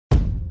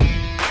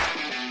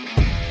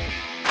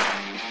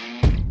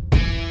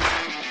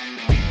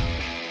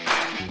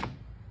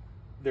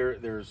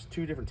There's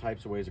two different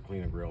types of ways to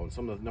clean a grill, and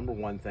some of the number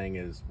one thing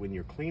is when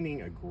you're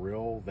cleaning a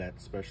grill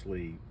that's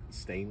especially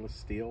stainless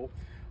steel,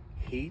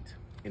 heat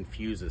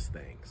infuses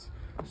things.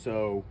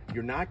 So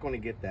you're not going to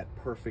get that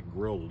perfect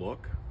grill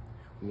look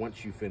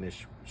once you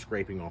finish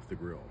scraping off the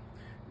grill.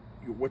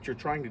 What you're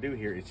trying to do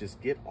here is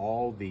just get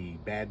all the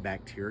bad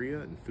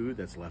bacteria and food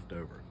that's left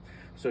over.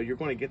 So you're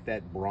going to get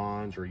that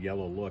bronze or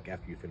yellow look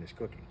after you finish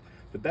cooking.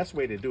 The best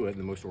way to do it, and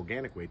the most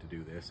organic way to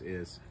do this,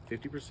 is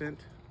 50%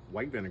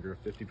 white vinegar,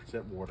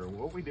 50% water. And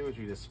what we do is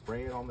you just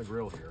spray it on the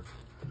grill here,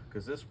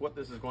 because what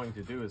this is going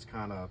to do is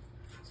kind of,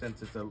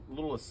 since it's a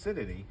little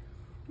acidity,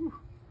 whew,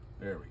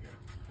 there we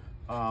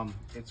go.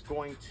 It's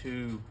going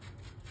to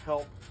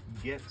help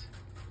get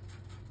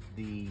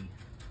the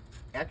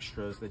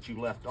extras that you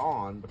left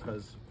on,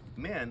 because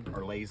men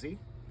are lazy.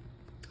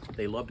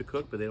 They love to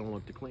cook, but they don't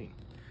love to clean.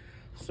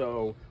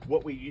 So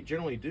what we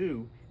generally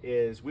do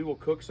is we will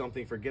cook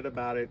something, forget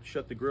about it,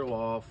 shut the grill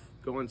off,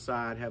 go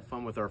inside, have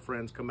fun with our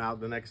friends, come out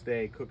the next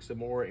day, cook some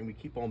more, and we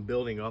keep on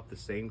building up the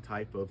same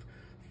type of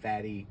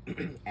fatty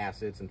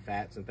acids and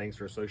fats and things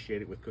that are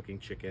associated with cooking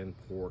chicken,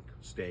 pork,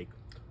 steak,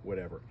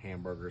 whatever,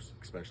 hamburgers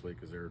especially,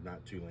 because they're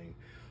not too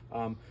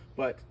lean.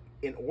 But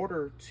in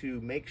order to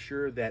make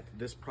sure that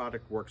this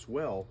product works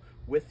well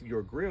with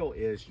your grill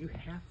is you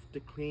have to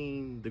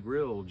clean the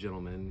grill,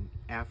 gentlemen,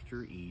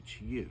 after each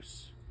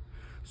use.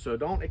 So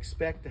don't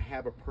expect to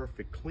have a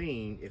perfect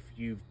clean if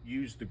you've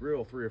used the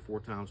grill 3 or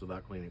 4 times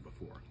without cleaning it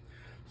before.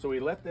 So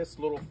we let this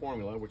little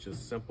formula, which is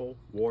simple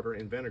water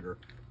and vinegar,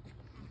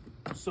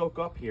 soak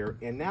up here,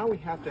 and now we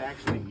have to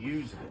actually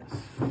use this.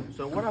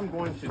 So what I'm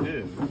going to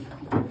do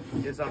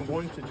is I'm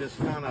going to just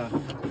kind of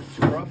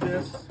scrub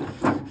this,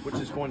 which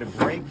is going to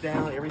break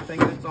down everything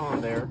that's on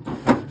there.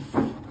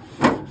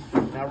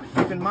 Now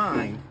keep in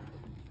mind,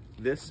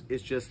 this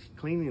is just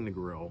cleaning the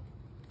grill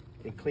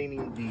and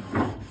cleaning the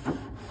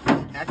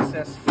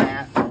excess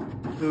fat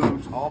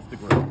foods off the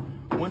grill.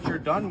 Once you're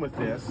done with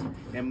this,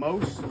 and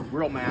most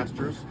grill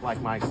masters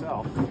like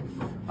myself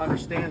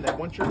understand that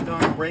once you're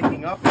done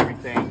breaking up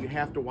everything, you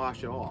have to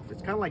wash it off.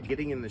 It's kind of like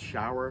getting in the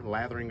shower,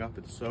 lathering up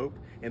with soap,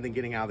 and then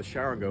getting out of the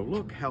shower and go,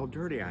 look how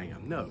dirty I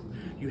am. No,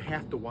 you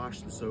have to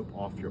wash the soap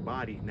off your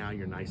body. Now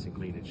you're nice and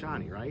clean and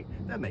shiny, right?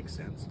 That makes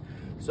sense.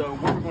 So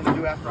what we're going to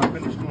do after I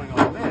finish doing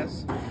all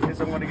this is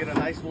I'm going to get a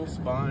nice little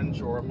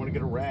sponge, or I'm going to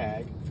get a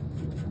rag,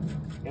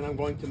 and I'm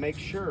going to make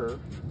sure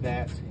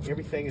that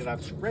everything that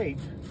I've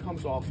scraped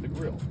comes off the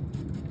grill.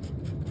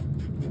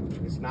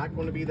 It's not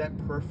going to be that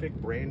perfect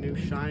brand new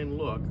shine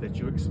look that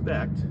you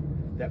expect.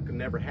 That can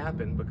never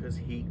happen because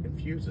heat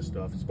infuses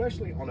stuff,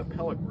 especially on a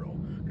pellet grill,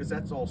 because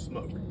that's all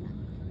smoke.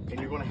 And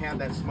you're going to have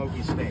that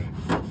smoky stain.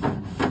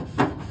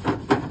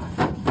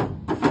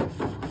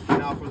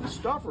 Now for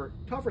the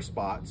tougher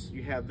spots,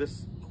 you have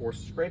this, of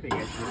course, scraping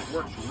it. It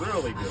works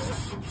really good,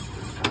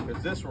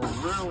 because this will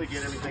really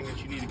get everything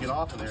that you need to get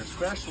off of there,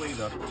 especially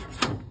the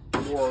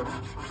more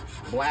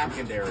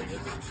blackened areas.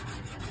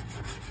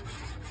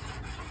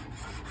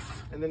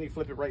 And then you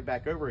flip it right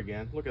back over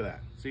again. Look at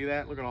that. See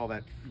that? Look at all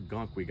that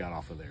gunk we got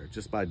off of there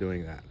just by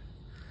doing that.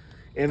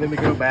 And then we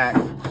go back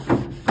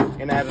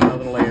and add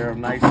another layer of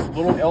nice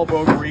little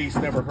elbow grease.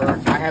 Never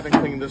hurt. I haven't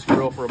cleaned this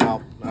grill for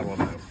about, I don't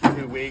know,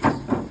 2 weeks.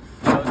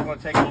 So it's going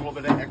to take a little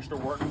bit of extra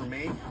work for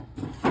me.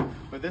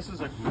 But this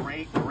is a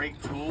great,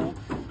 great tool.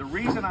 The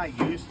reason I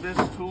use this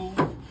tool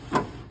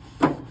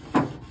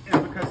is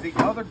because the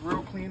other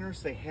grill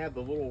cleaners, they have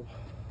the little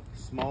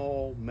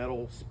small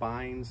metal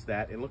spines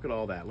that, and look at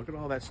all that. Look at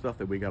all that stuff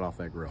that we got off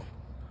that grill.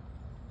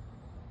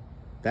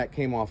 That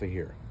came off of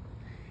here.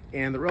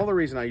 And the other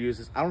reason I use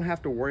this, I don't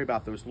have to worry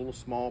about those little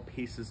small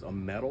pieces of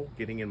metal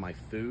getting in my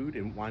food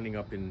and winding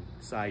up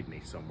inside me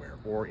somewhere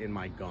or in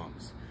my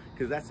gums,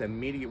 because that's an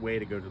immediate way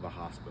to go to the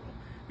hospital.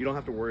 You don't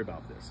have to worry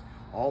about this.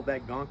 All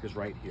that gunk is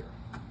right here.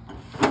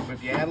 But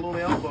if you add a little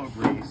elbow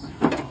grease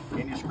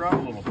and you scrub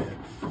a little bit,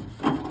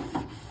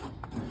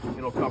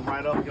 it'll come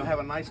right up. You'll have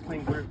a nice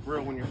clean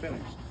grill when you're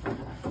finished.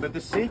 But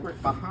the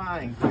secret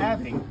behind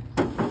having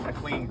a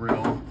clean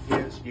grill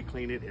is you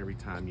clean it every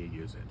time you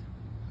use it.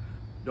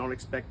 Don't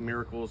expect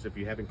miracles if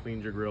you haven't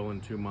cleaned your grill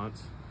in 2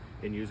 months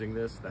in using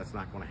this. That's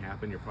not going to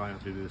happen. You're probably going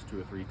to have to do this 2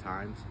 or 3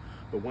 times.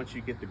 But once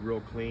you get the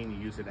grill clean, you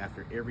use it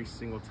after every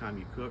single time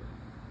you cook,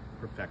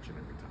 perfection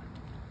every time.